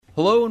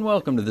Hello and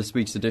welcome to this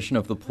week's edition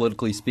of the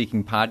Politically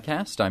Speaking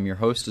podcast. I'm your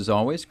host, as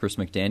always, Chris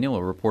McDaniel,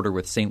 a reporter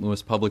with St.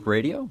 Louis Public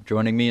Radio.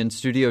 Joining me in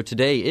studio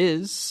today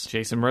is...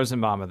 Jason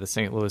Rosenbaum of the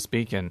St. Louis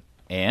Beacon.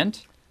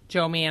 And...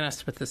 Joe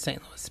Manis with the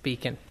St. Louis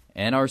Beacon.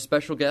 And our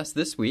special guest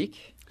this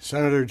week...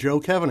 Senator Joe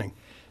Keaveney.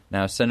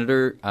 Now,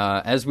 Senator,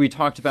 as we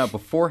talked about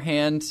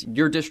beforehand,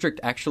 your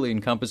district actually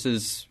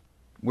encompasses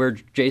where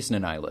Jason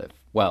and I live.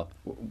 Well,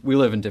 we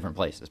live in different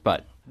places,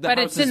 but... But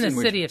it's in the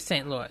city of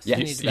St. Louis.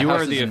 Yes, you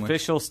are the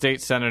official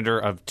state senator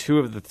of two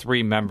of the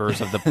three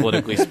members of the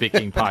Politically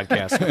Speaking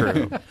podcast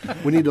crew.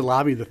 We need to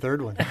lobby the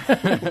third one.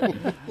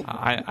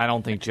 I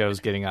don't think Joe's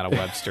getting out of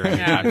Webster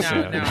anytime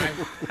soon.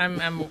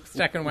 No, I'm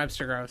stuck in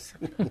Webster Groves.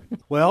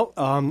 Well,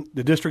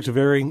 the district's a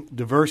very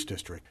diverse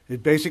district.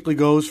 It basically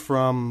goes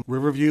from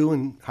Riverview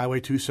and Highway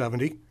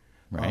 270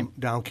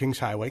 down Kings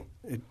Highway.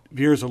 It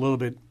veers a little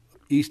bit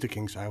east of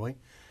Kings Highway,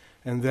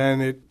 and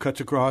then it cuts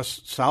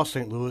across South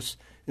St. Louis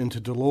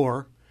into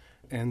Delore,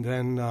 and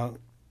then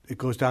it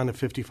goes down to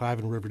 55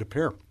 and River de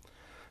Pere.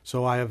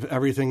 So I have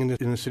everything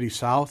in the city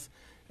south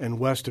and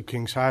west of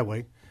Kings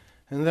Highway.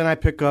 And then I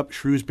pick up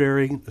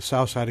Shrewsbury, the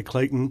south side of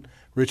Clayton,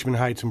 Richmond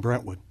Heights, and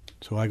Brentwood.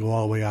 So I go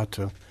all the way out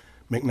to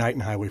McKnight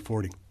and Highway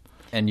 40.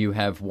 And you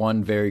have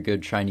one very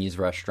good Chinese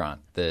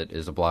restaurant that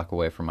is a block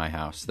away from my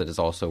house that is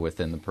also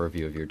within the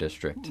purview of your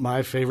district.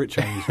 My favorite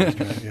Chinese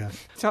restaurant, yeah.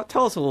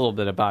 Tell us a little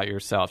bit about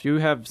yourself. You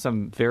have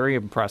some very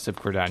impressive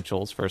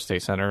credentials for a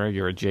state senator.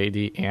 You're a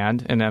JD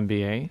and an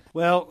MBA.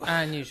 Well,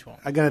 unusual.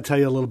 I got to tell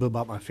you a little bit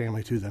about my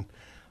family, too, then.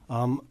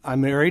 I'm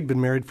married, been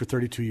married for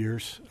 32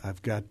 years.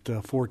 I've got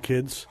 4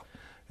 kids,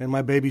 and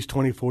my baby's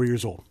 24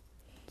 years old.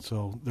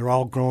 So they're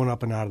all grown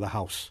up and out of the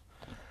house.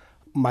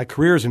 My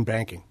career is in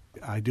banking.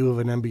 I do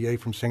have an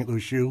MBA from St.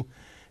 Louis U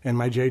and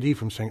my JD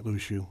from St.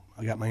 Louis U.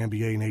 I got my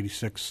MBA in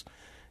 86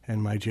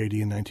 and my JD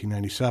in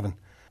 1997.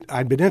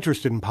 I've been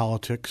interested in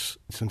politics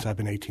since I've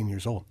been 18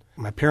 years old.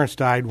 My parents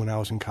died when I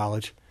was in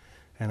college,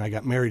 and I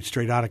got married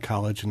straight out of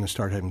college and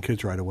started having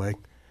kids right away.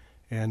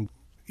 And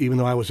even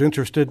though I was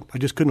interested, I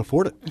just couldn't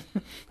afford it.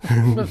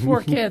 With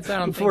 4 kids, I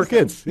don't think 4 so.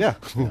 kids, yeah.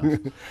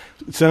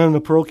 Sent them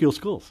to parochial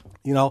schools.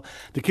 You know,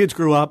 the kids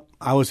grew up.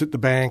 I was at the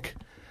bank.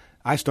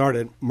 I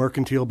started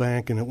Mercantile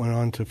Bank, and it went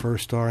on to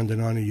First Star and then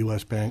on to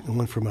U.S. Bank. It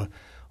went from a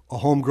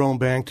homegrown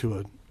bank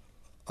to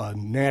a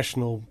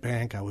national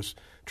bank. I was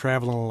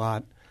traveling a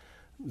lot.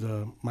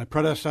 My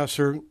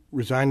predecessor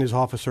resigned his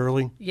office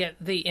early. Yeah,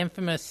 the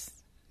infamous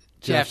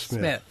Jeff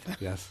Smith.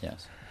 Yes.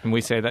 Yes. And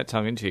we say that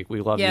tongue-in-cheek.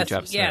 We love you,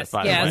 Jeff Smith,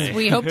 by the way. Yes,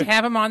 we hope to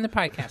have him on the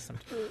podcast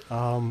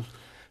sometime.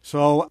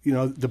 So, you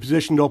know, the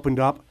position opened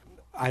up.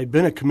 I'd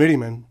been a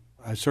committeeman.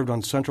 I served on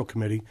the Central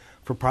Committee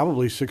for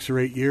probably 6 or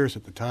 8 years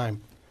at the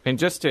time. And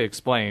just to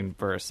explain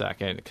for a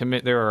second,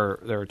 there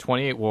are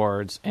 28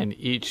 wards, and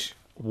each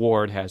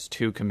ward has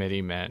 2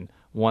 committeemen,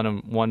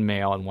 one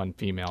male and one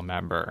female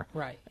member.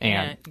 Right.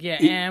 And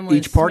when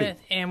each party.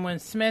 when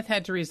Smith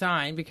had to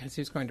resign because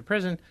he was going to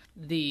prison,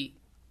 the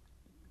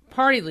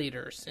party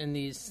leaders in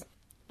these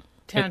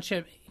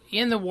township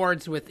in the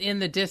wards within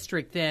the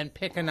district then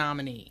pick a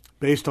nominee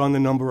based on the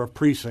number of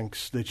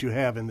precincts that you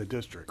have in the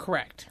district.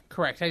 Correct.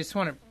 I just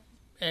want to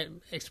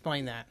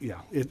explain that. Yeah,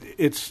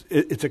 it's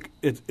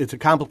a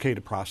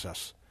complicated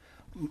process.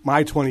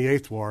 My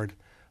 28th ward,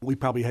 we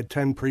probably had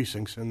 10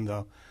 precincts in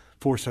the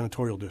 4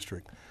 senatorial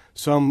district.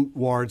 Some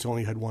wards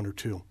only had 1 or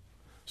 2.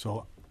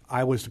 So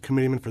I was the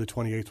committeeman for the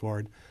 28th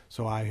ward,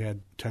 so I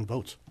had 10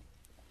 votes.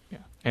 Yeah,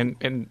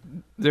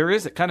 and there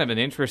is kind of an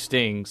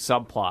interesting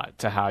subplot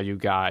to how you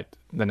got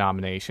the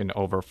nomination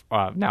over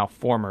now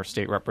former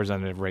State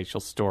Representative Rachel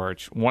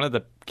Storch. One of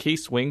the key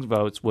swing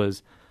votes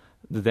was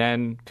the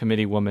then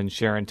committeewoman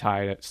Sharon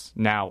Tyus,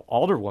 now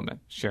Alderwoman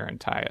Sharon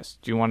Tyus.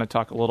 Do you want to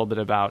talk a little bit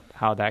about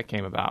how that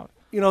came about?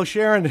 You know,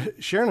 Sharon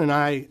and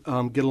I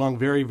get along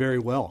very, very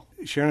well.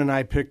 Sharon and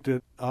I picked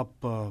it up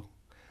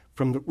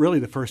from really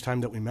the first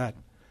time that we met.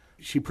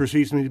 She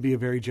perceives me to be a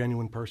very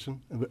genuine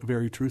person, a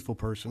very truthful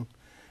person,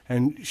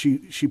 and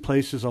she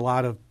places a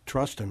lot of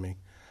trust in me.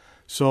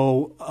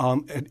 So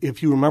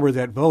if you remember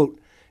that vote,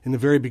 in the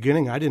very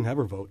beginning, I didn't have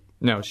her vote.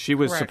 No, she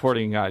was Correct.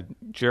 supporting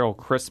Gerald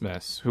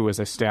Christmas, who was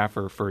a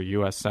staffer for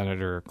U.S.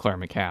 Senator Claire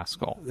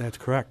McCaskill. That's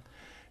correct.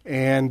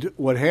 And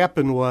what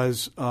happened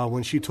was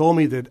when she told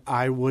me that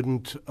I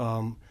wouldn't,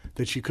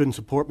 that she couldn't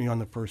support me on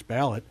the first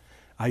ballot,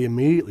 I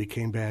immediately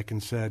came back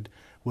and said,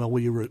 well, will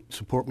you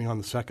support me on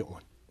the second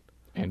one?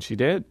 And she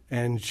did.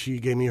 And she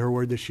gave me her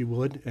word that she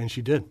would, and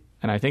she did.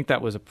 And I think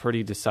that was a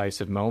pretty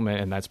decisive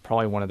moment, and that's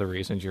probably one of the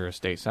reasons you're a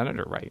state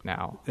senator right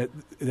now.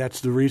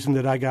 That's the reason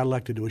that I got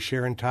elected. It was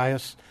Sharon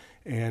Tyus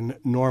and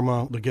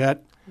Norma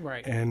Leggett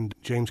Right. and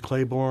James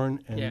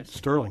Claiborne and Yes.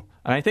 Sterling.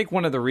 And I think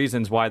one of the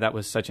reasons why that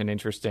was such an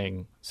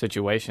interesting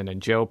situation,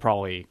 and Joe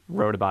probably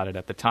wrote about it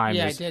at the time,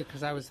 Yeah, I is did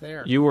because I was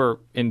there. you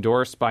were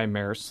endorsed by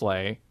Mayor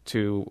Slay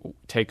to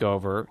take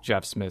over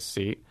Jeff Smith's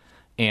seat.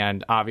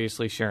 And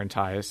obviously Sharon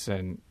Tyus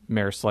and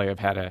Mayor Slay have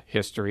had a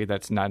history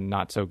that's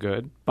not so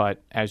good.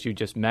 But as you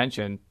just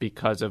mentioned,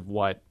 because of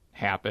what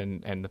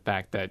happened and the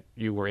fact that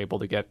you were able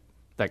to get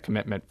that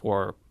commitment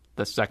for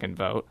the second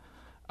vote,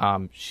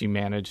 she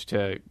managed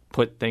to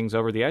put things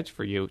over the edge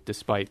for you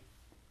despite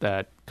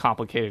the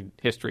complicated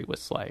history with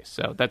Slay.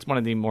 So that's one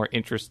of the more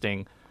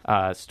interesting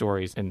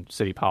stories in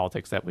city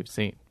politics that we've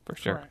seen, for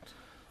sure. Correct.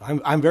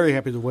 I'm very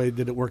happy the way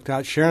that it worked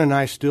out. Sharon and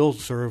I still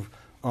serve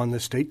on the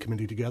state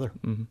committee together.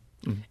 Mm-hmm.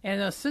 Mm-hmm.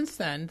 And since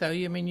then, though,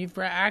 you've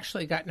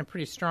actually gotten a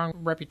pretty strong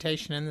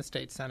reputation in the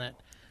state Senate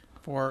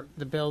for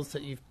the bills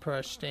that you've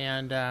pushed.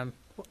 And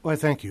Well,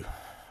 thank you.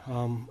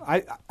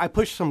 I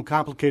pushed some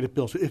complicated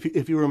bills.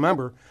 If you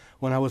remember,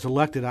 when I was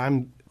elected,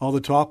 all the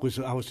talk was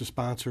I was the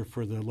sponsor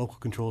for the local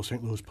control of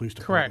St. Louis Police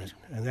Department.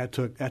 Correct.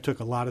 And that took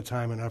a lot of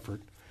time and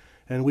effort.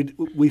 And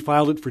we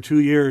filed it for 2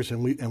 years,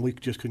 and we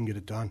just couldn't get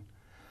it done.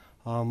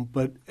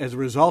 But as a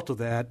result of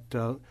that,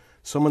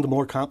 some of the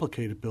more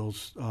complicated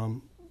bills,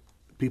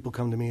 people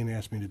come to me and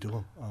ask me to do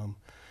them.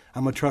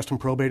 I'm a trust and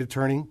probate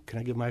attorney. Can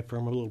I give my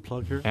firm a little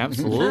plug here?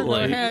 Absolutely. Go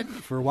ahead.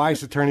 For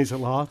Wise Attorneys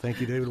at Law.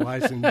 Thank you, David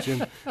Wise and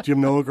Jim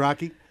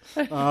Nowagrocki.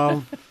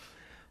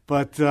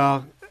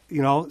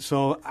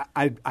 So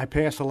I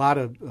passed a lot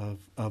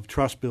of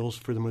trust bills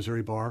for the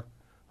Missouri Bar.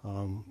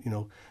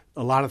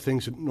 A lot of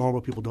things that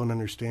normal people don't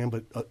understand,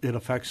 but it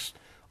affects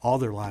all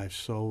their lives.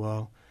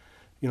 So,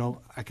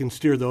 I can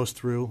steer those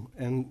through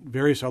and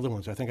various other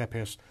ones. I think I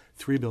passed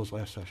 3 bills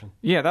last session.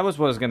 Yeah, that was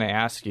what I was going to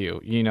ask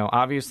you.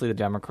 Obviously the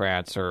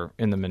Democrats are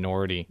in the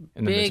minority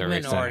in the Big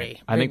Missouri minority.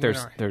 Senate. I think Big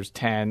there's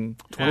 10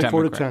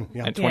 24 to Democrats 10,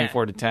 yeah. and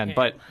 24 to 10. Yeah.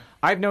 But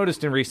I've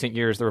noticed in recent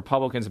years the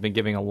Republicans have been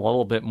giving a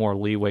little bit more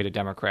leeway to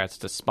Democrats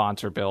to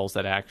sponsor bills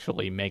that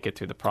actually make it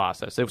through the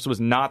process. This was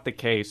not the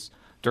case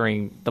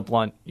during the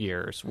Blunt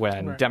years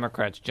when Right.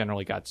 Democrats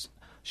generally got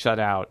shut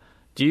out.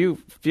 Do you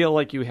feel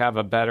like you have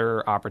a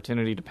better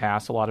opportunity to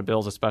pass a lot of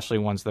bills, especially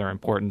ones that are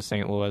important to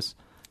St. Louis,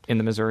 in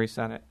the Missouri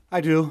Senate? I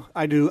do.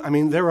 I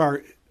mean, there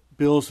are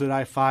bills that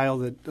I file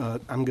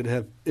that I'm going to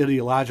have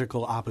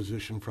ideological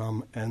opposition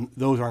from, and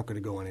those aren't going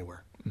to go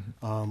anywhere.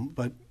 Mm-hmm.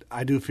 But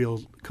I do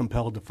feel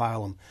compelled to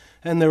file them.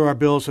 And there are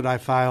bills that I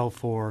file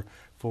for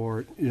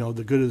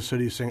the good of the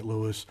city of St.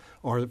 Louis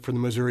or for the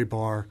Missouri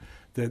Bar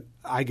that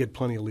I get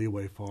plenty of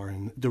leeway for.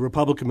 And the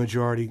Republican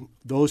majority,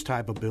 those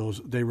type of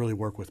bills, they really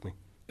work with me.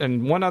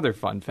 And one other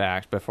fun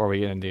fact before we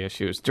get into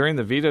issues. During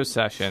the veto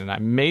session, and I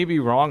may be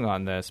wrong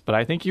on this, but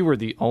I think you were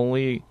the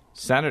only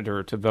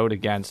senator to vote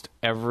against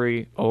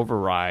every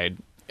override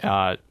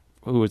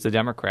who was a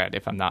Democrat,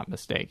 if I'm not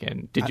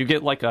mistaken. Did you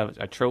get like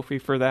a trophy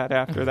for that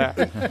after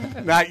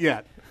that? Not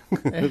yet.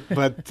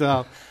 But,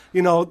 the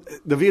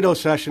veto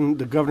session,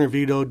 the governor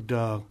vetoed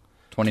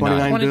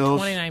 29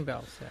 bills. 29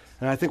 bills, yes.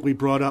 And I think we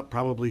brought up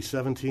probably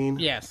 17.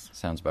 Yes.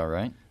 Sounds about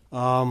right.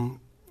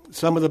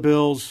 Some of the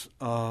bills,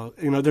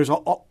 there's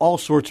all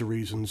sorts of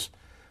reasons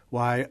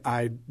why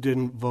I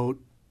didn't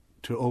vote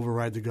to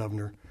override the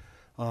governor.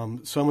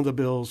 Some of the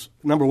bills,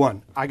 number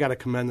one, I got to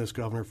commend this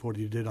governor for what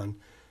he did on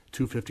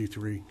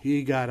 253.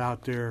 He got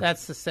out there.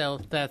 That's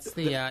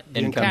the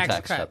income tax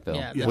cut cut bill.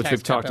 Yeah, Yeah. the Which tax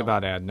we've cut talked bill.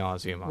 about ad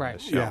nauseum on Right.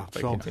 this show. Yeah,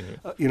 But so,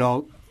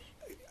 continue.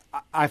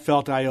 I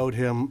felt I owed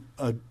him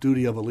a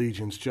duty of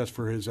allegiance just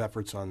for his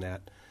efforts on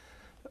that.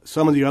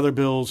 Some of the other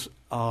bills,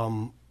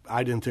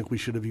 I didn't think we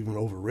should have even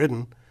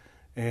overridden.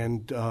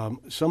 And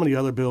some of the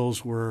other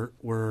bills were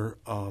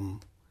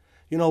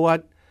you know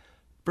what?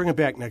 Bring it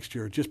back next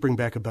year. Just bring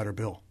back a better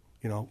bill.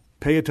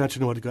 Pay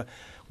attention to what it got.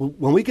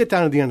 When we get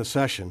down to the end of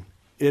session,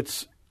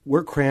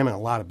 we're cramming a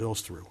lot of bills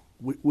through.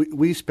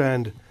 We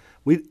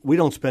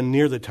don't spend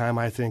near the time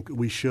I think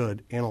we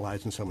should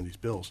analyzing some of these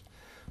bills.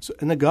 So,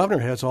 and the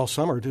governor has all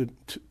summer to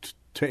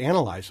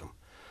analyze them.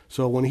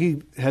 So when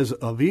he has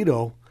a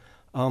veto,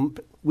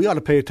 we ought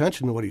to pay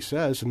attention to what he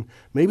says, and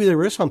maybe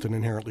there is something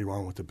inherently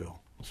wrong with the bill.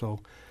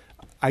 So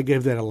I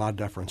gave that a lot of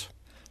deference.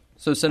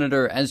 So,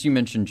 Senator, as you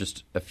mentioned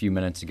just a few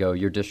minutes ago,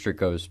 your district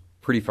goes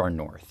pretty far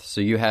north. So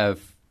you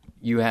have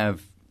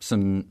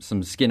some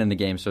skin in the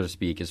game, so to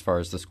speak, as far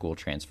as the school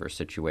transfer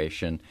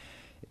situation.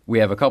 We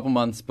have a couple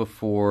months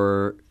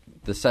before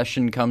the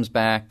session comes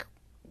back.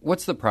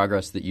 What's the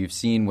progress that you've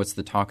seen? What's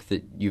the talk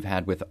that you've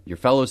had with your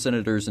fellow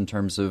senators in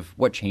terms of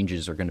what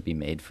changes are going to be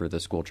made for the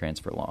school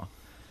transfer law?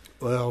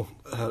 Well,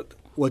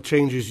 what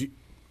changes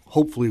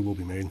hopefully will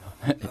be made.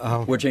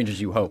 What changes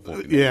you hope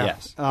will be made? Yeah.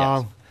 Yes.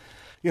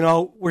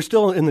 We're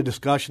still in the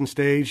discussion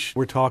stage.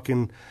 We're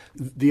talking –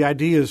 the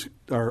ideas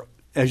are,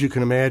 as you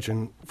can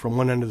imagine, from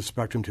one end of the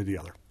spectrum to the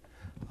other.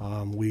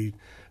 We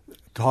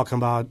talk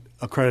about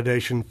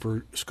accreditation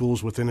for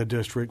schools within a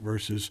district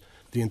versus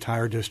the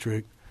entire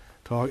district.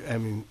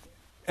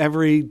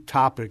 Every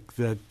topic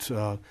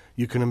that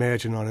you can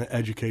imagine on an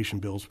education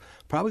bill is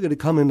probably going to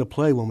come into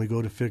play when we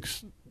go to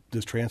fix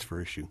this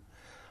transfer issue.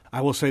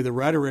 I will say the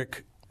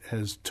rhetoric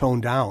has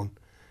toned down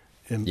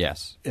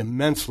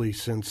immensely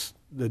since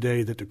the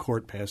day that the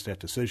court passed that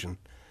decision,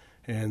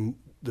 and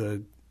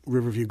the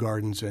Riverview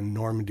Gardens and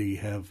Normandy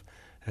have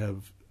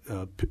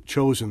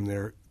chosen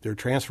their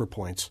transfer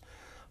points.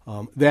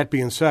 That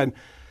being said,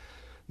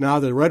 now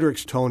the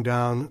rhetoric's toned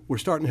down, we're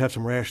starting to have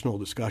some rational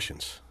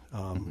discussions.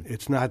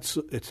 It's not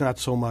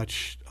so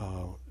much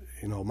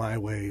my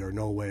way or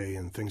no way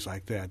and things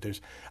like that.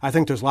 I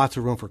think there's lots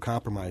of room for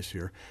compromise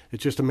here.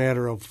 It's just a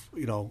matter of,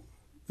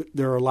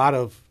 there are a lot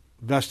of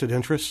vested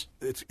interests.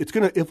 It's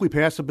going to, if we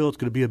pass the bill, it's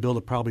going to be a bill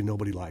that probably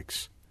nobody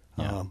likes.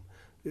 Yeah.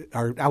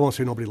 Or I won't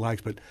say nobody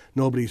likes, but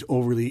nobody's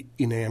overly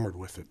enamored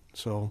with it.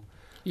 So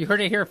You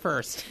heard it here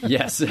first.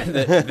 Yes,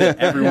 that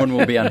everyone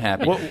will be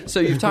unhappy. So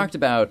you've talked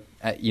about,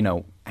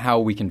 how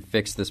we can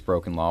fix this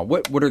broken law.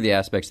 What are the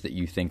aspects that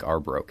you think are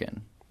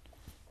broken?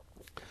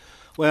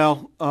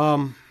 Well,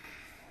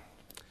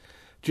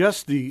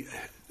 just the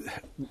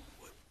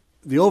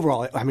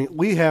overall. I mean,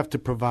 we have to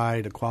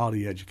provide a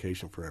quality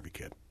education for every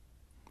kid,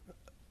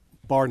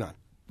 bar none.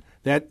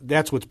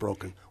 That's what's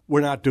broken.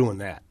 We're not doing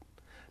that.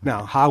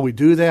 Now, how we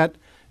do that,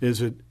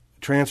 is it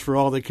transfer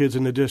all the kids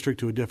in the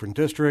district to a different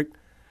district?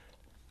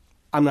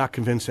 I'm not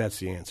convinced that's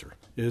the answer.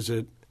 Is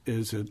it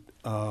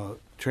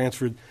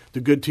transfer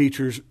the good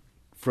teachers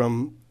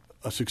from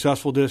a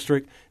successful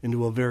district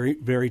into a very,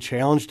 very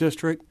challenged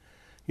district?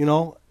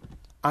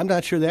 I'm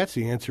not sure that's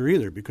the answer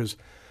either, because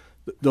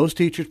those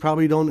teachers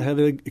probably don't have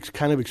the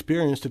kind of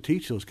experience to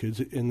teach those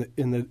kids in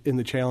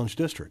the challenged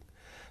district.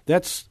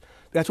 That's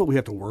what we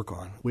have to work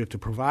on. We have to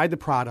provide the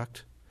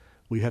product.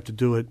 We have to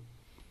do it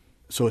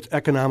so it's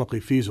economically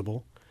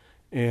feasible.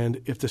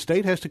 And if the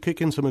state has to kick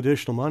in some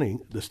additional money,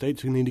 the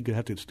state's going to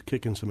have to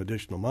kick in some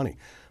additional money.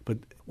 But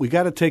we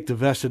got to take the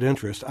vested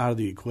interest out of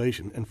the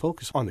equation and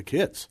focus on the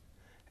kids.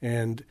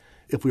 And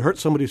if we hurt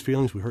somebody's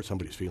feelings, we hurt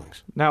somebody's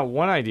feelings. Now,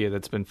 one idea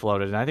that's been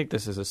floated, and I think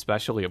this is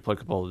especially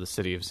applicable to the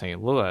city of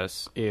St.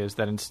 Louis, is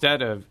that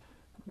instead of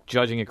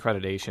judging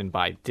accreditation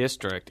by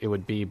district, it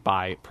would be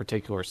by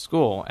particular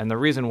school. And the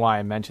reason why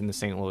I mentioned the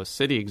St. Louis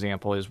City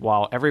example is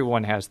while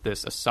everyone has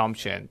this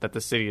assumption that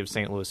the city of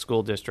St. Louis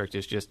School District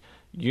is just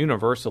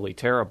universally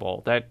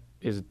terrible, that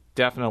is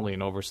definitely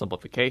an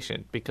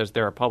oversimplification, because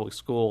there are public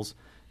schools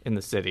in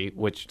the city,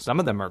 which some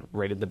of them are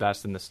rated the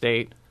best in the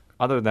state,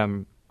 other of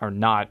them are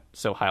not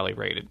so highly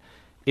rated.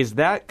 Is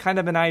that kind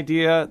of an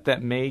idea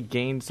that may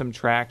gain some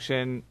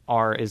traction,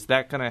 or is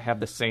that going to have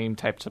the same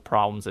types of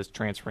problems as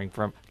transferring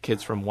from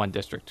kids from one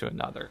district to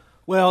another?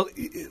 Well,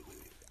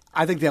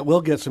 I think that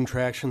will get some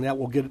traction. That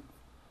will get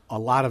a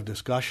lot of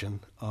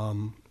discussion.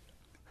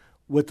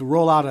 With the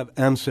rollout of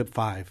MSIP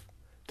 5,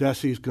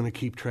 DESE is going to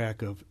keep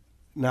track of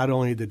not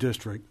only the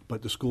district,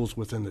 but the schools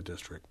within the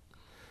district.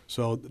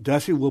 So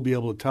DESE will be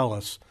able to tell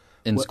us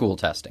In school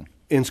testing.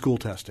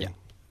 Yeah.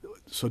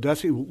 So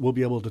DESE will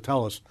be able to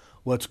tell us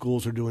what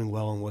schools are doing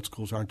well and what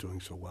schools aren't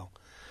doing so well.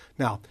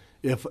 Now,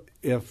 if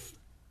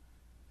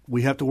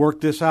we have to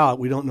work this out,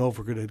 we don't know if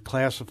we're going to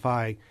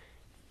classify,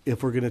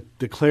 if we're going to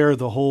declare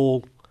the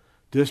whole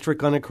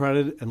district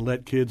unaccredited and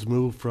let kids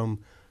move from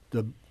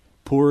the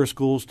poorer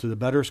schools to the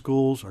better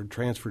schools, or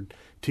transfer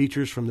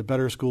teachers from the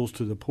better schools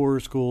to the poorer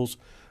schools,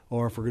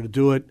 or if we're going to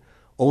do it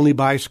only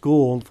by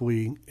school,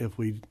 if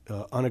we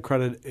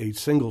unaccredit a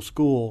single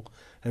school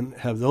and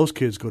have those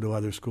kids go to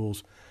other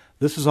schools.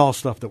 This is all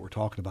stuff that we're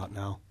talking about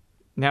now.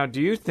 Now,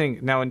 do you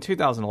think, in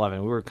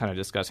 2011, we were kind of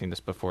discussing this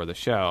before the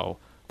show,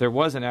 there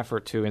was an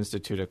effort to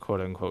institute a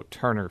quote-unquote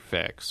Turner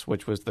Fix,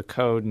 which was the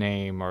code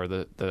name or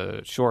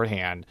the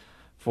shorthand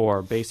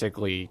for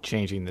basically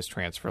changing this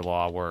transfer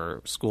law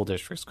where school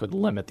districts could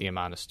limit the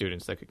amount of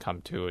students that could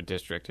come to a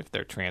district if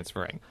they're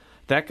transferring.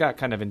 That got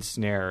kind of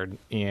ensnared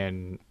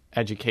in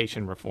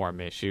education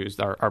reform issues.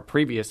 Our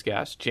previous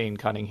guest, Jane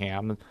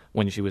Cunningham,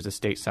 when she was a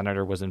state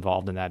senator, was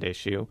involved in that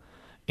issue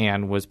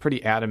and was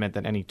pretty adamant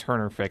that any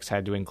Turner Fix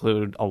had to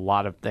include a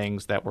lot of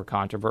things that were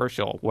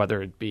controversial,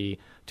 whether it be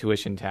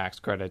tuition tax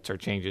credits or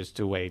changes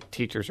to the way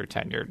teachers are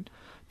tenured.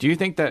 Do you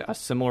think that a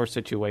similar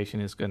situation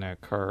is going to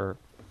occur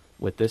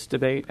with this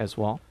debate as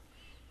well?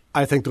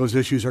 I think those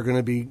issues are going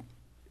to be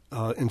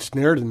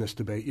ensnared in this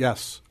debate,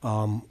 yes.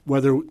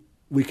 Whether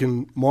we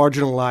can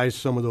marginalize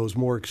some of those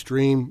more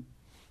extreme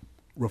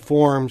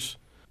reforms,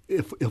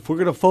 if we're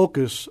going to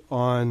focus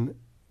on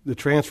the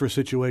transfer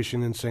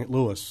situation in St.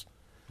 Louis,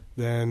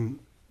 then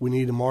we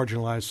need to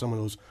marginalize some of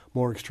those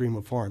more extreme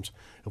reforms.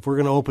 If we're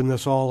going to open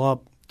this all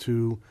up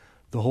to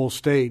the whole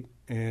state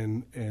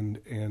and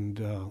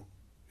the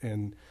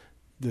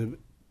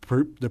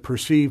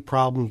perceived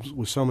problems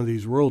with some of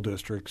these rural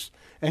districts,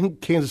 and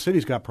Kansas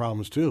City's got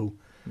problems too,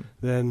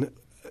 then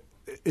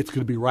it's going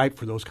to be ripe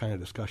for those kind of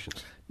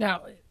discussions.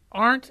 Now,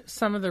 aren't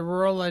some of the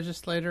rural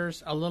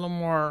legislators a little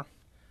more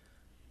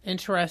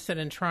interested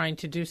in trying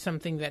to do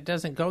something that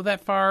doesn't go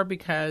that far?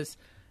 Because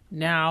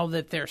now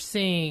that they're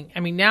seeing,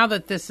 now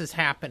that this is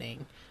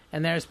happening,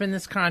 and there's been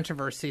this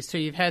controversy, so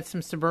you've had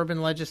some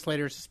suburban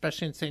legislators,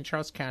 especially in St.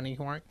 Charles County,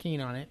 who aren't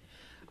keen on it.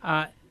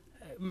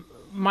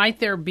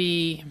 Might there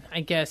be, I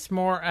guess,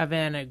 more of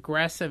an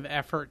aggressive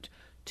effort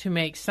to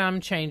make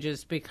some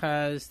changes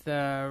because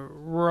the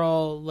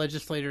rural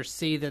legislators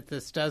see that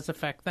this does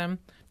affect them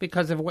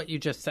because of what you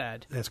just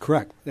said? That's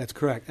correct.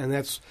 And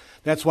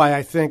that's why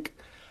I think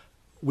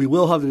we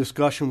will have the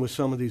discussion with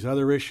some of these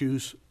other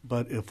issues,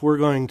 but if we're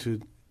going to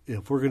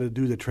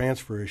do the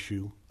transfer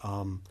issue,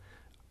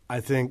 I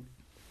think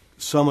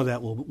some of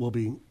that will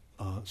be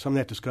some of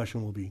that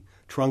discussion will be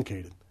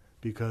truncated,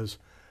 because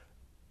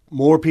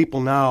more people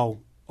now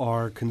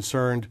are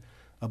concerned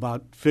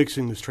about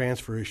fixing this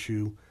transfer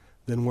issue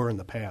than were in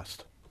the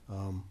past.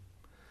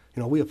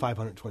 We have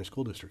 520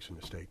 school districts in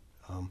the state.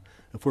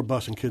 If we're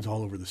busing kids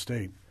all over the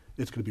state,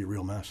 it's going to be a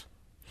real mess.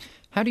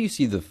 How do you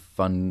see the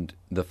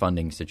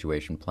funding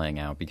situation playing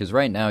out? Because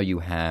right now you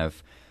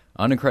have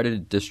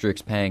unaccredited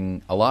districts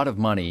paying a lot of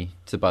money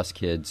to bus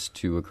kids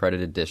to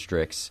accredited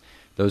districts.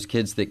 Those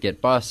kids that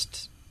get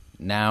bused,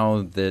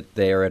 now that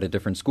they are at a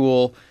different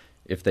school,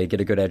 if they get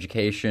a good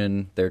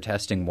education, their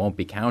testing won't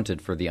be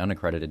counted for the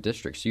unaccredited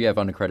districts. So you have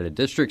unaccredited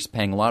districts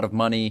paying a lot of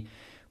money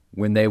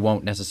when they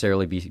won't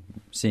necessarily be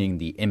seeing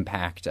the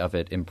impact of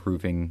it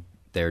improving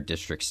their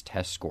district's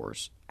test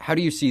scores. How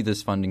do you see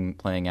this funding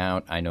playing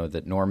out? I know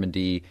that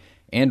Normandy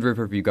and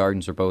Riverview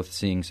Gardens are both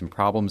seeing some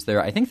problems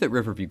there. I think that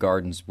Riverview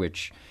Gardens,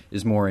 which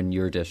is more in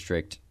your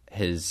district,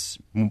 has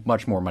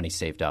much more money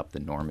saved up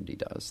than Normandy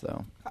does,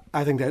 though.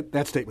 I think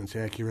that statement's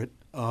accurate.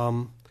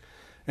 And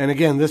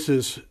again, this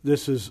is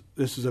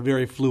a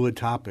very fluid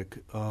topic.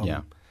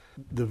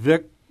 The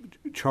VIC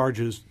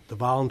charges, the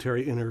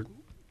voluntary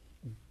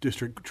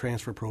inter-district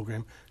transfer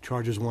program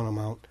charges one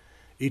amount.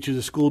 Each of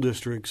the school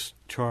districts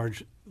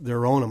charge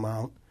their own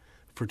amount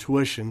for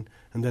tuition,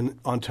 and then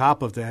on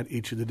top of that,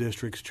 each of the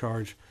districts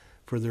charge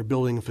for their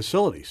building and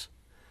facilities.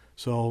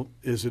 So,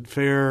 is it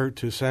fair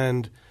to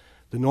send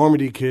the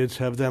Normandy kids,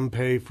 have them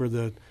pay for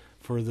the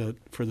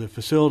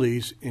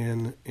facilities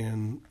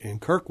in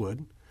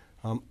Kirkwood?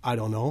 I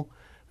don't know.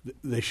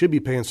 They should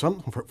be paying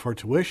something for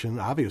tuition,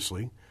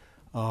 obviously.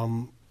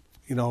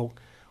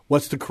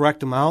 What's the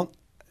correct amount?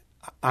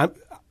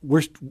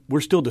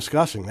 We're still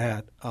discussing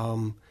that.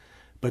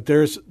 But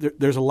there's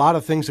a lot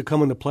of things that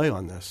come into play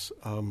on this.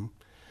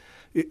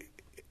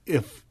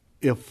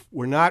 If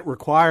we're not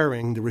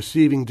requiring the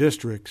receiving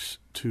districts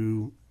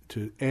to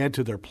add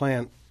to their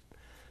plan,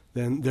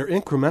 then their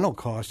incremental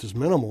cost is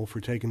minimal for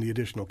taking the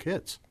additional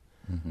kids.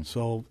 Mm-hmm.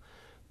 So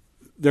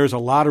there's a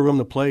lot of room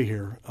to play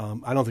here.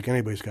 I don't think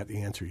anybody's got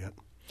the answer yet.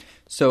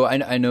 So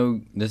I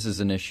know this is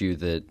an issue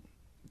that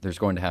you're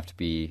going to have to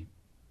be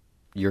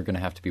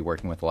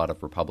working with a lot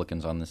of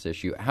Republicans on this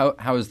issue. How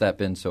has that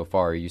been so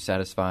far? Are you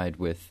satisfied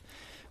with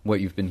what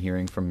you've been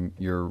hearing from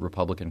your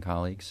Republican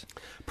colleagues?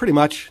 Pretty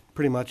much.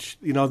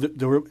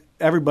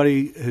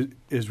 Everybody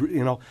is.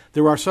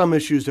 There are some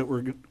issues that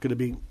we're going to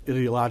be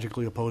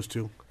ideologically opposed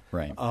to.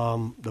 Right.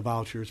 The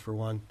vouchers for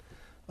one,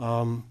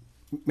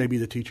 maybe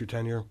the teacher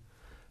tenure,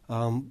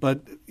 but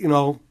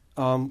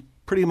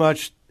pretty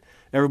much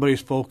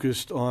everybody's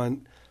focused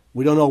on.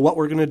 We don't know what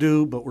we're going to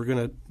do, but we're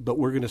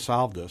going to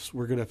solve this.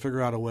 We're going to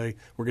figure out a way.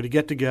 We're going to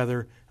get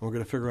together, and we're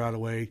going to figure out a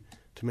way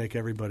to make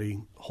everybody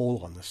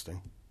whole on this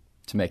thing.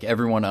 To make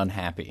everyone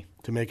unhappy.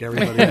 To make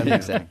everybody unhappy.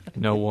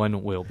 Exactly. No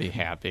one will be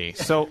happy.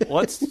 So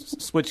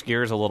let's switch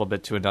gears a little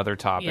bit to another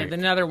topic. Yeah,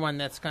 another one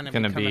that's going to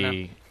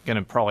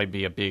probably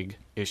be a big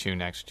issue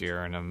next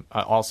year, and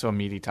also a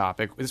meaty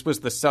topic. This was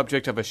the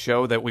subject of a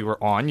show that we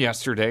were on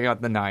yesterday on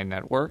the 9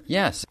 Network.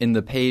 Yes, in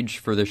the page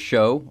for the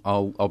show,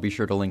 I'll be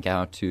sure to link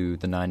out to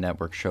the 9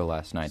 Network show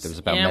last night. That was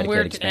about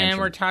Medicaid expansion. And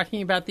we're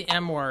talking about the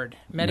M word,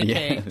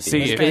 Medicaid. Yeah.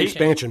 See,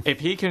 expansion. If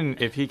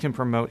he can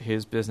promote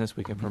his business,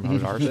 we can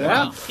promote ours.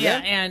 Yeah,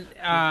 and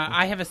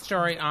I have a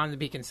story on the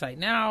Beacon site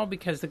now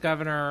because the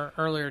governor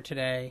earlier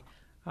today.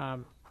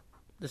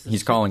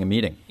 He's calling a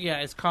meeting. Yeah,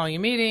 is calling a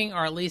meeting,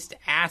 or at least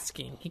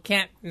asking. He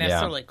can't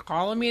necessarily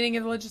call a meeting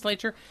in the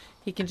legislature.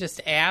 He can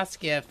just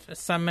ask if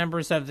some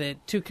members of the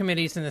two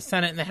committees in the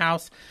Senate and the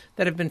House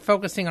that have been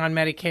focusing on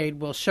Medicaid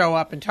will show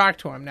up and talk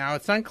to him. Now,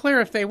 it's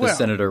unclear if they will. The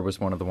senator was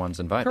one of the ones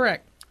invited.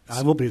 Correct.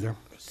 I will be there.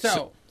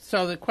 So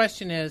the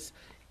question is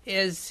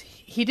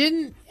he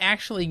didn't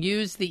actually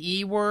use the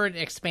E word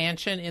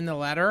expansion in the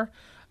letter,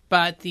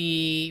 but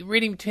the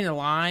reading between the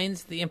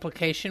lines, the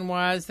implication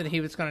was that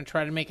he was going to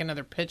try to make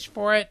another pitch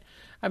for it.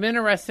 I'm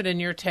interested in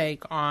your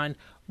take on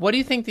what do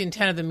you think the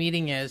intent of the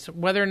meeting is,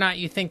 whether or not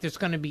you think there's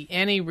going to be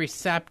any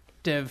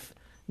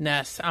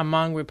receptiveness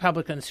among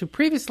Republicans who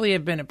previously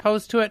have been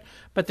opposed to it,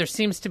 but there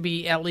seems to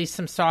be at least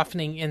some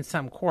softening in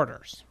some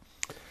quarters.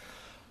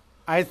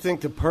 I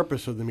think the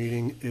purpose of the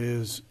meeting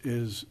is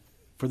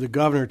for the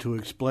governor to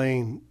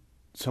explain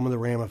some of the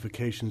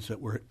ramifications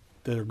that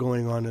are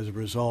going on as a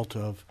result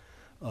of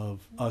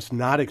us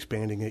not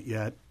expanding it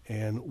yet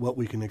and what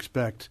we can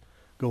expect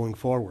going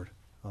forward.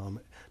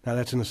 Now,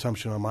 that's an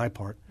assumption on my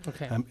part.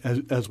 Okay.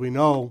 As we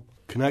know,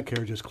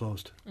 ConnectCare just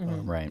closed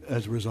right.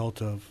 as a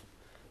result of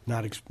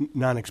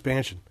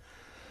non-expansion.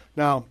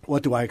 Now,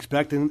 what do I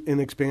expect in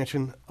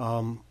expansion?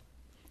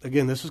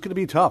 Again, this is going to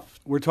be tough.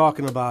 We're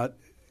talking about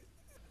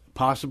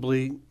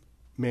possibly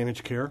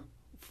managed care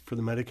for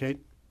the Medicaid,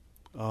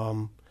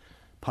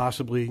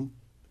 possibly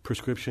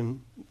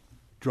prescription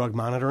drug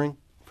monitoring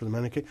for the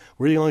Medicaid.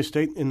 We're the only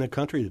state in the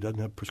country that doesn't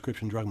have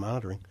prescription drug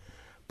monitoring.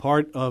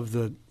 Part of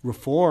the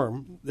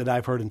reform that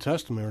I've heard in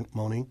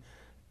testimony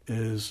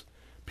is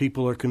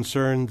people are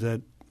concerned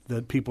that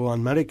people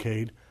on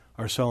Medicaid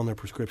are selling their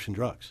prescription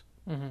drugs.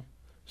 Mm-hmm.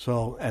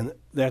 So, and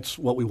that's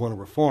what we want to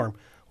reform.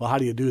 Well, how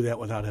do you do that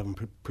without having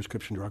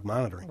prescription drug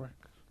monitoring? Right.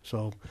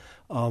 So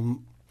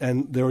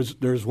And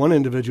there's one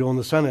individual in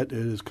the Senate that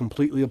is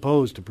completely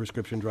opposed to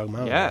prescription drug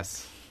monitoring.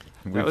 Yes.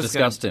 We've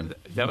discussed him.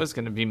 That was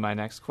going to be my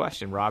next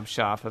question. Rob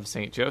Schaff of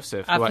St.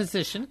 Joseph. A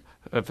physician.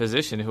 A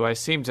physician who I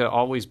seem to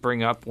always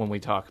bring up when we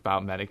talk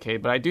about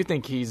Medicaid, but I do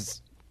think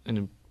he's an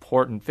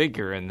important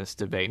figure in this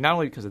debate, not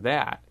only because of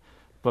that,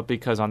 but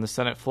because on the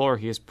Senate floor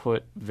he has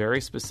put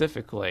very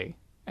specifically,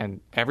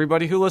 and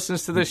everybody who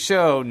listens to this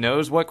show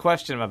knows what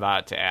question I'm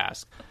about to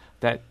ask,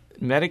 that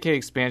Medicaid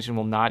expansion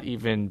will not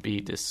even be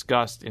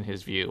discussed in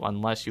his view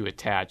unless you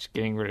attach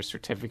getting rid of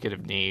certificate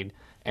of need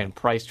and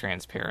price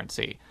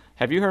transparency.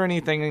 Have you heard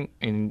anything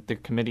in the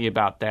committee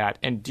about that?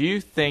 And do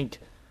you think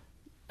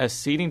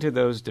acceding to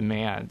those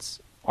demands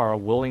are a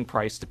willing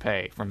price to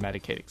pay for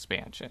Medicaid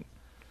expansion?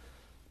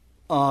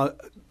 The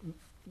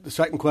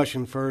second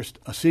question first.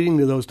 Acceding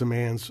to those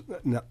demands,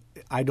 no,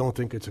 I don't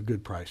think it's a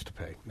good price to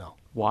pay. No.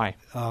 Why?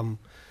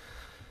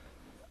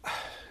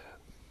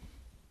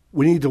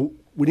 We need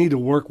to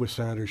work with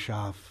Senator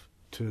Schaaf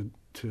to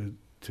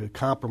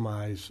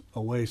compromise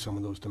away some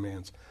of those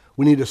demands.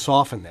 We need to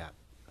soften that.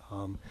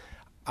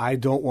 I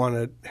don't want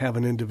to have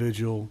an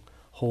individual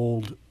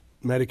hold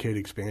Medicaid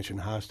expansion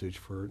hostage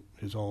for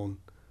his own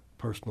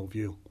personal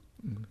view.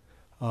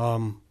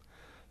 Mm-hmm.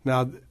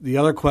 Now, the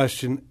other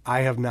question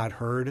I have not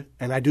heard,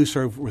 and I do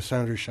serve with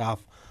Senator Schaaf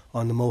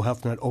on the Mo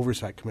Health Net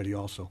Oversight Committee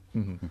also.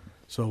 Mm-hmm.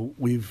 So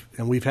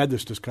we've had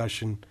this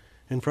discussion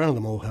in front of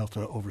the Mo Health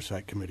Net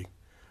Oversight Committee.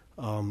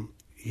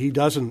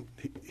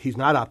 He's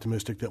not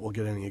optimistic that we'll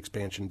get any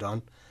expansion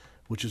done,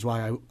 which is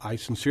why I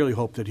sincerely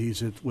hope that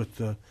he's at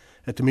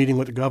the meeting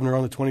with the governor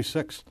on the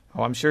 26th.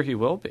 Oh, I'm sure he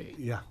will be.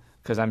 Yeah.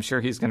 Because I'm sure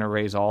he's going to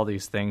raise all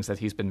these things that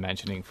he's been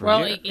mentioning for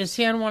years. Well, is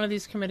he on one of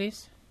these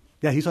committees?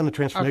 Yeah, he's on the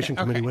Transformation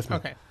Committee with me.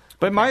 Okay.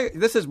 But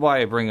this is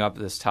why I bring up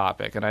this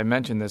topic, and I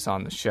mentioned this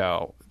on the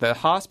show. The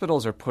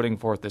hospitals are putting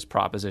forth this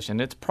proposition.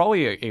 It's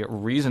probably a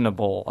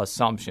reasonable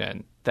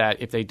assumption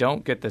that if they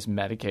don't get this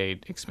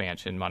Medicaid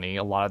expansion money,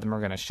 a lot of them are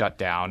going to shut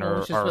down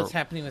which is what's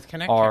happening with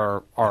Connect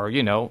or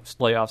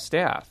lay off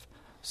staff.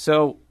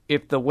 So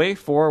if the way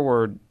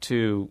forward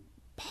to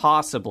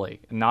possibly,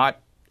 not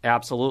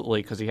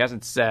absolutely, because he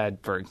hasn't said,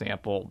 for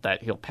example,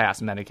 that he'll pass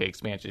Medicaid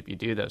expansion if you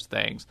do those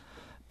things,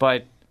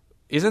 but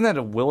isn't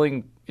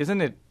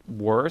it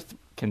worth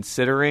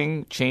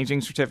considering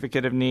changing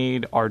certificate of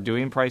need or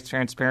doing price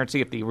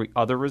transparency if the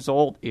other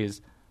result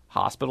is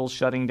hospitals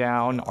shutting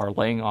down or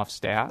laying off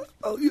staff?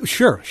 Oh,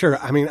 sure.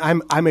 I mean,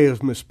 I may have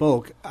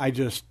misspoke. I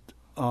just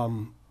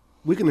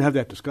we can have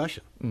that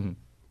discussion, mm-hmm.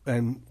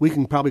 and we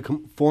can probably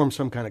form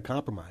some kind of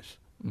compromise.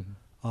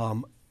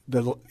 Mm-hmm.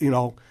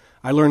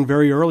 I learned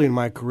very early in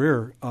my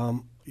career,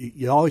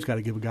 you always got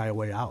to give a guy a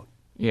way out.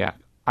 Yeah,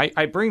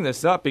 I bring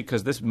this up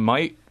because this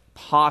might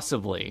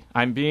possibly,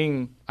 I'm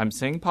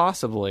saying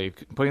possibly,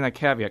 putting that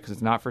caveat because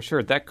it's not for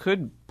sure, that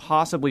could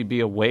possibly be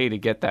a way to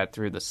get that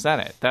through the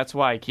Senate. That's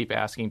why I keep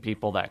asking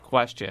people that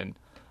question.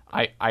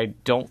 I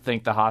don't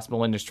think the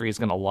hospital industry is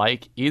going to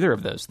like either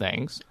of those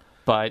things,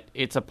 but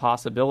it's a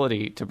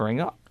possibility to bring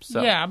up.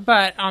 So. Yeah,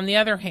 but on the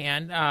other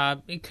hand,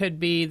 it could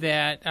be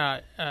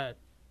that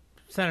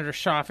Senator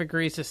Schaaf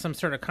agrees to some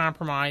sort of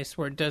compromise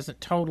where it doesn't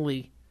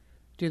totally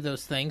do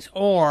those things,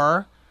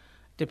 or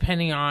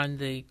depending on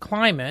the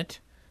climate,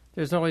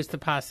 there's always the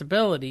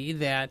possibility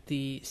that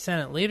the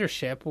Senate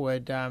leadership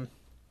would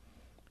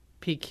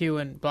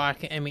PQ and block,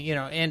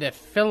 end a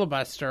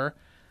filibuster.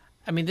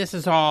 I mean, this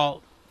is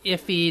all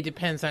iffy,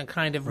 depends on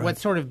kind of what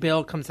sort of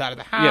bill comes out of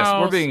the House.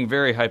 Yes, we're being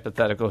very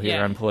hypothetical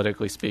here and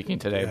politically speaking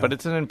today, but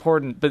it's an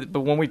important,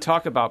 but when we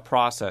talk about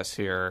process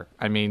here,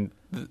 I mean,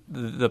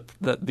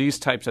 these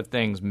types of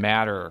things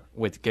matter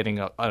with getting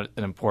an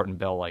important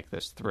bill like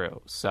this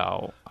through.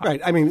 So right,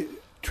 I mean,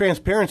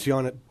 transparency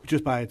on it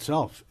just by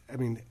itself, I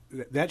mean,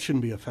 that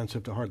shouldn't be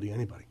offensive to hardly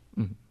anybody.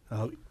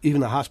 Mm-hmm.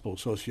 Even the hospital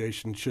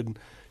association shouldn't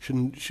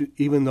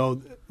even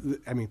though,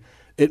 I mean,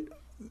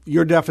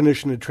 your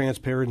definition of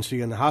transparency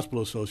and the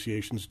hospital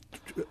association's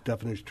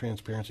definition of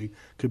transparency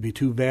could be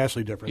two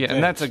vastly different things.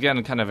 And that's,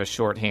 again, kind of a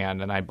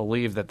shorthand, and I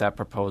believe that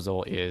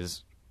proposal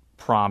is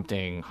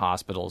prompting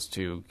hospitals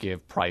to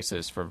give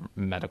prices for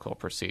medical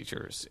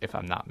procedures, if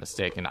I'm not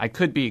mistaken. I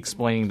could be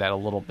explaining that a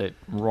little bit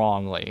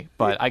wrongly,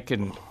 but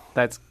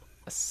that's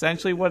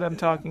essentially what I'm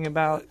talking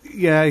about.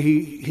 Yeah,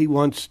 he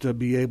wants to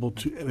be able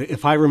to,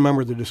 if I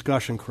remember the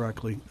discussion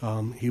correctly,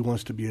 he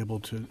wants to be able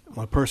to,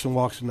 when a person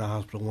walks in the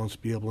hospital, wants to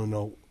be able to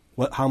know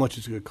how much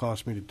it's going to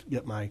cost me to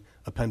get my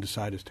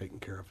appendicitis taken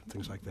care of and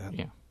things like that.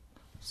 Yeah.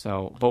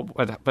 So,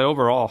 but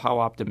overall, how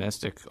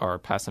optimistic or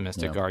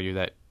pessimistic are you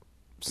that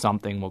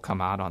something will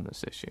come out on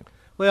this issue?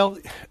 Well,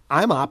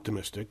 I'm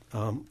optimistic.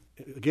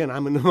 Again,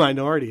 I'm in the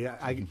minority.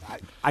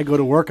 I go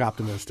to work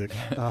optimistic.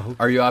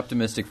 Are you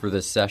optimistic for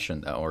this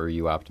session, though, or are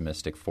you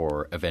optimistic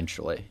for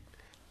eventually?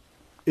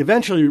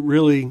 Eventually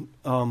really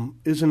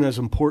isn't as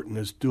important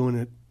as doing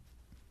it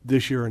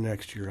this year or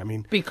next year. I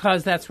mean,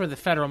 because that's where the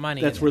federal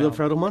money is. That's where the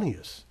federal money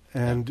is.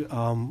 And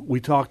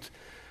we talked,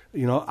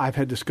 I've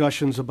had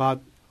discussions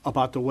about the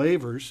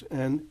waivers,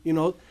 and,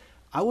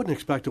 I wouldn't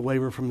expect a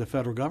waiver from the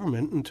federal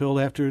government until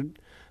after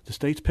the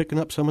state's picking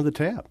up some of the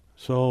tab.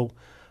 So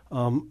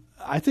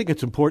I think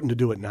it's important to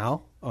do it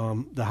now.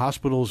 The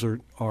hospitals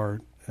and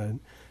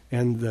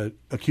the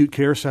acute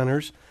care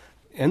centers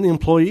and the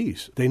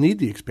employees, they need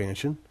the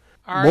expansion.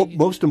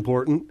 Most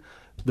important,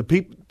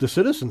 the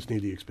citizens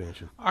need the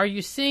expansion. Are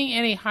you seeing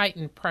any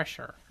heightened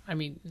pressure? I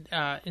mean,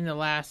 in the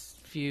last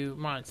few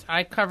months,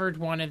 I covered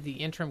one of the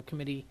interim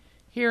committee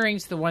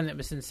hearings, the one that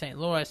was in St.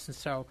 Louis, and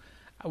so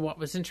what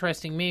was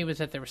interesting to me was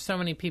that there were so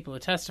many people who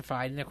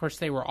testified, and of course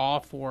they were all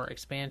for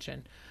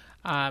expansion.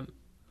 And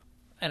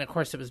of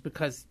course it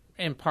was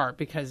in part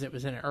because it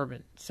was in an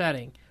urban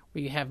setting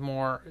where you have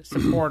more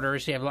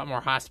supporters, you have a lot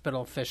more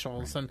hospital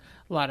officials, and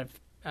a lot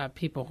of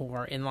people who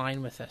are in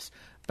line with this.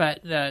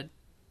 But the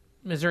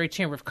Missouri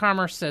Chamber of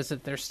Commerce says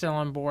that they're still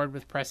on board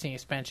with pressing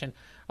expansion,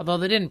 although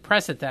they didn't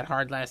press it that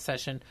hard last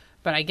session.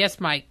 But I guess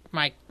my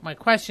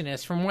question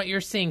is, from what you're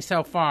seeing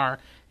so far,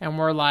 and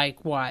we're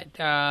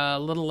a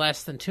little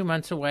less than 2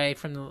 months away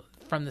from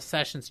the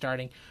session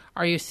starting,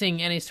 are you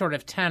seeing any sort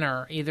of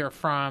tenor either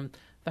from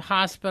the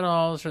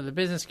hospitals or the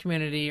business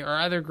community or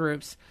other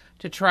groups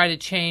to try to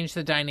change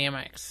the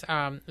dynamics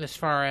as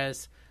far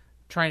as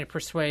trying to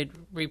persuade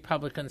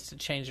Republicans to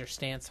change their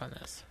stance on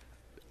this?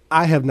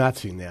 I have not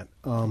seen that.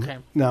 Okay.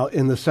 Now,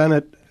 in the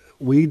Senate,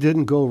 we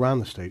didn't go around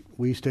the state.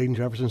 We stayed in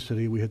Jefferson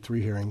City. We had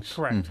 3 hearings.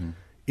 Correct. Mm-hmm.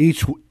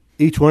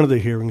 Each one of the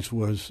hearings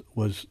was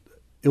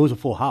a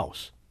full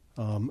house,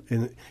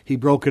 and he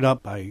broke it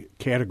up by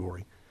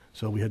category.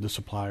 So we had the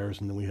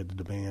suppliers, and then we had the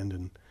demand,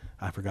 and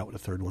I forgot what the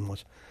third one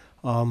was.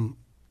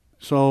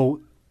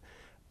 So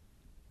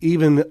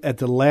even at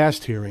the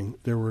last hearing,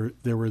 there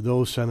were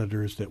those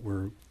senators that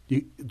were,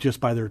 just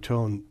by their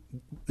tone,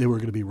 they were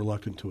going to be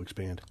reluctant to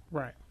expand.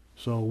 Right.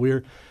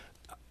 So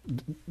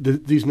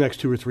these next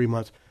 2 or 3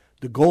 months,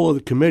 the goal of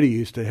the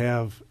committee is to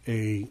have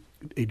a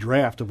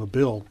draft of a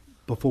bill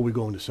before we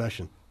go into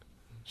session.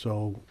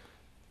 So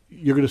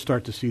you're going to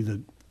start to see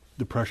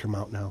the pressure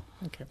mount now.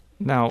 Okay.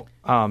 Now,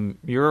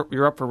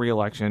 you're up for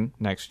re-election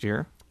next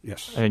year.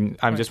 Yes. And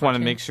I just want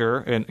to make sure,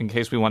 in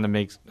case we want to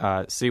make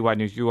Citywide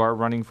News, you are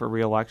running for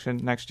re-election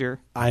next year?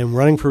 I am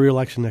running for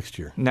re-election next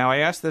year. Now, I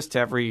ask this to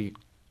every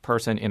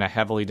person in a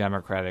heavily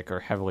Democratic or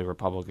heavily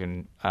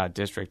Republican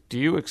district. Do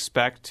you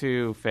expect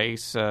to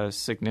face a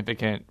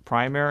significant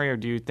primary, or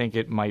do you think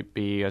it might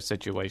be a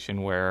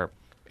situation where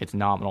it's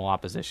nominal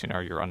opposition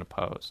or you're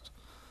unopposed?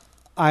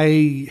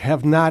 I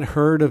have not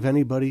heard of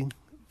anybody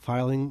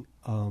filing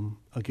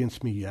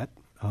against me yet.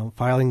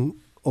 Filing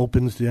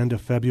opens the end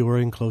of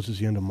February and closes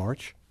the end of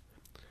March.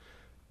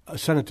 A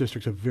Senate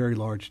district's a very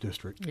large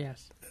district.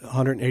 Yes.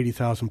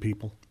 180,000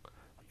 people.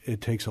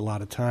 It takes a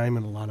lot of time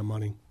and a lot of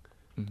money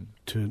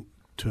to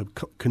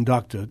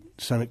conduct a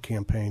Senate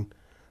campaign.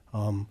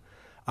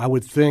 I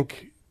would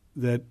think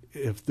that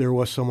if there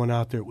was someone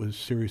out there that was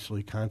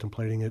seriously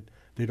contemplating it,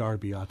 they'd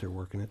already be out there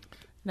working it.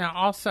 Now,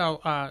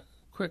 also,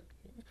 quick,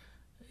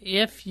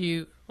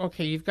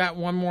 you've got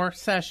one more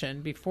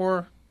session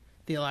before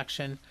the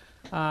election.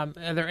 Are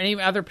there any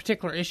other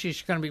particular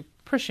issues you're going to be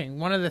pushing?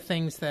 One of the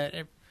things that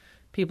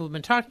people have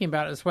been talking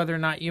about is whether or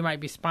not you might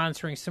be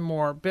sponsoring some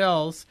more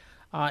bills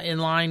in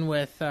line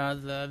with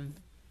the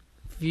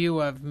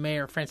view of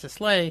Mayor Francis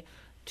Lay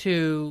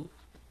to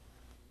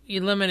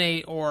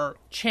eliminate or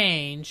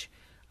change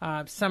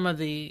some of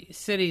the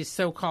city's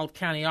so-called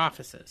county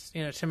offices,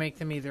 to make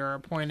them either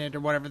appointed or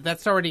whatever.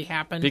 That's already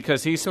happened.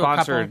 Because he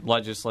sponsored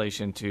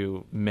legislation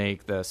to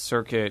make the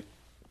circuit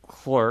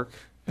clerk,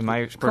 am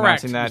I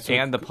pronouncing that,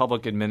 and the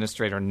public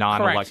administrator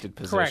non-elected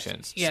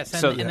positions. Correct.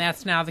 Yes, and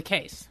that's now the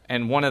case.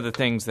 And one of the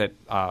things that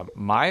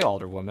my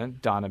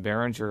alderwoman, Donna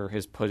Behringer,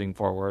 is putting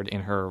forward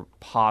in her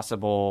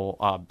possible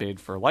bid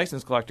for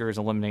license collector is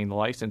eliminating the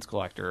license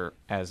collector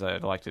as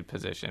an elected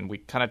position. We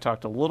kind of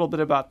talked a little bit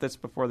about this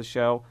before the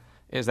show.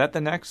 Is that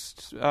the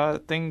next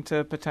thing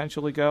to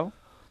potentially go?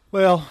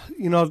 Well,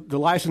 the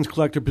license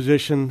collector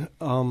position,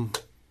 no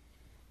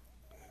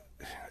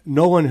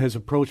one has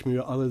approached me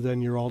other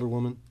than your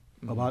alderwoman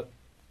about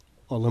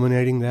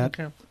eliminating that.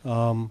 Okay.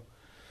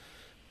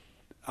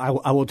 I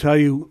will tell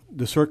you,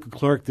 the circuit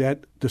clerk,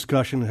 that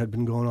discussion had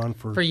been going on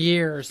for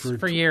years,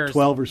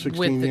 12 or 16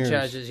 with years. The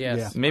judges, yes.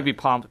 Yeah. Maybe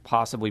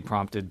possibly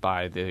prompted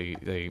by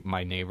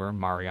my neighbor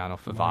Mariano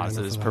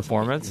Favaz's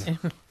performance.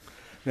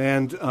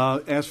 And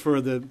as for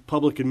the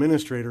public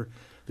administrator,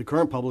 the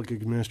current public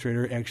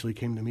administrator actually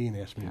came to me and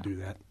asked me to do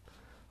that.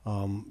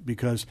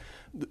 Because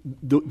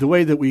the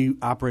way that we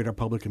operate our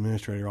public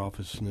administrator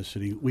office in the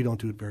city, we don't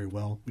do it very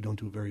well. We don't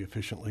do it very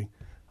efficiently.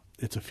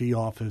 It's a fee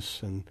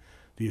office, and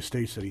the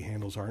estates that he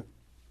handles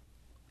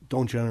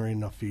don't generate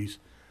enough fees.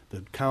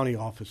 The county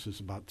office is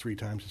about 3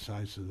 times the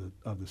size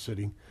of the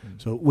city. Mm-hmm.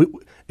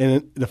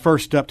 So the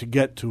first step to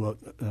get to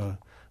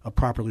a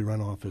properly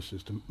run office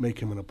is to make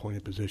him an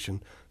appointed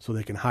position so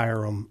they can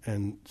hire him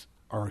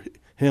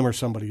or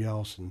somebody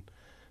else and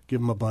give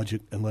him a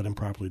budget, and let him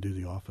properly do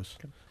the office.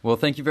 Well,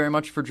 thank you very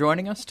much for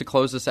joining us. To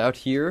close us out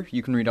here,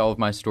 you can read all of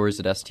my stories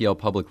at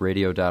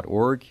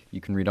stlpublicradio.org. You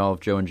can read all of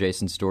Joe and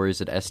Jason's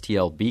stories at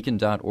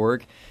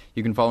stlbeacon.org.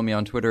 You can follow me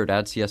on Twitter at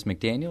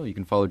 @CSMcDaniel. You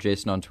can follow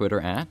Jason on Twitter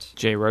at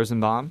Jay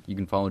Rosenbaum. You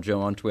can follow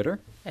Joe on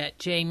Twitter At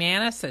Jay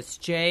Mannis, that's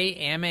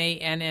JMANNIES.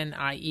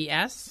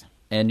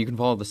 And you can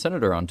follow the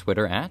Senator on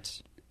Twitter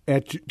at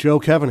Joe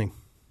Kevening.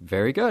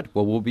 Very good.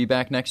 Well, we'll be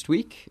back next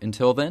week.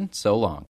 Until then, so long.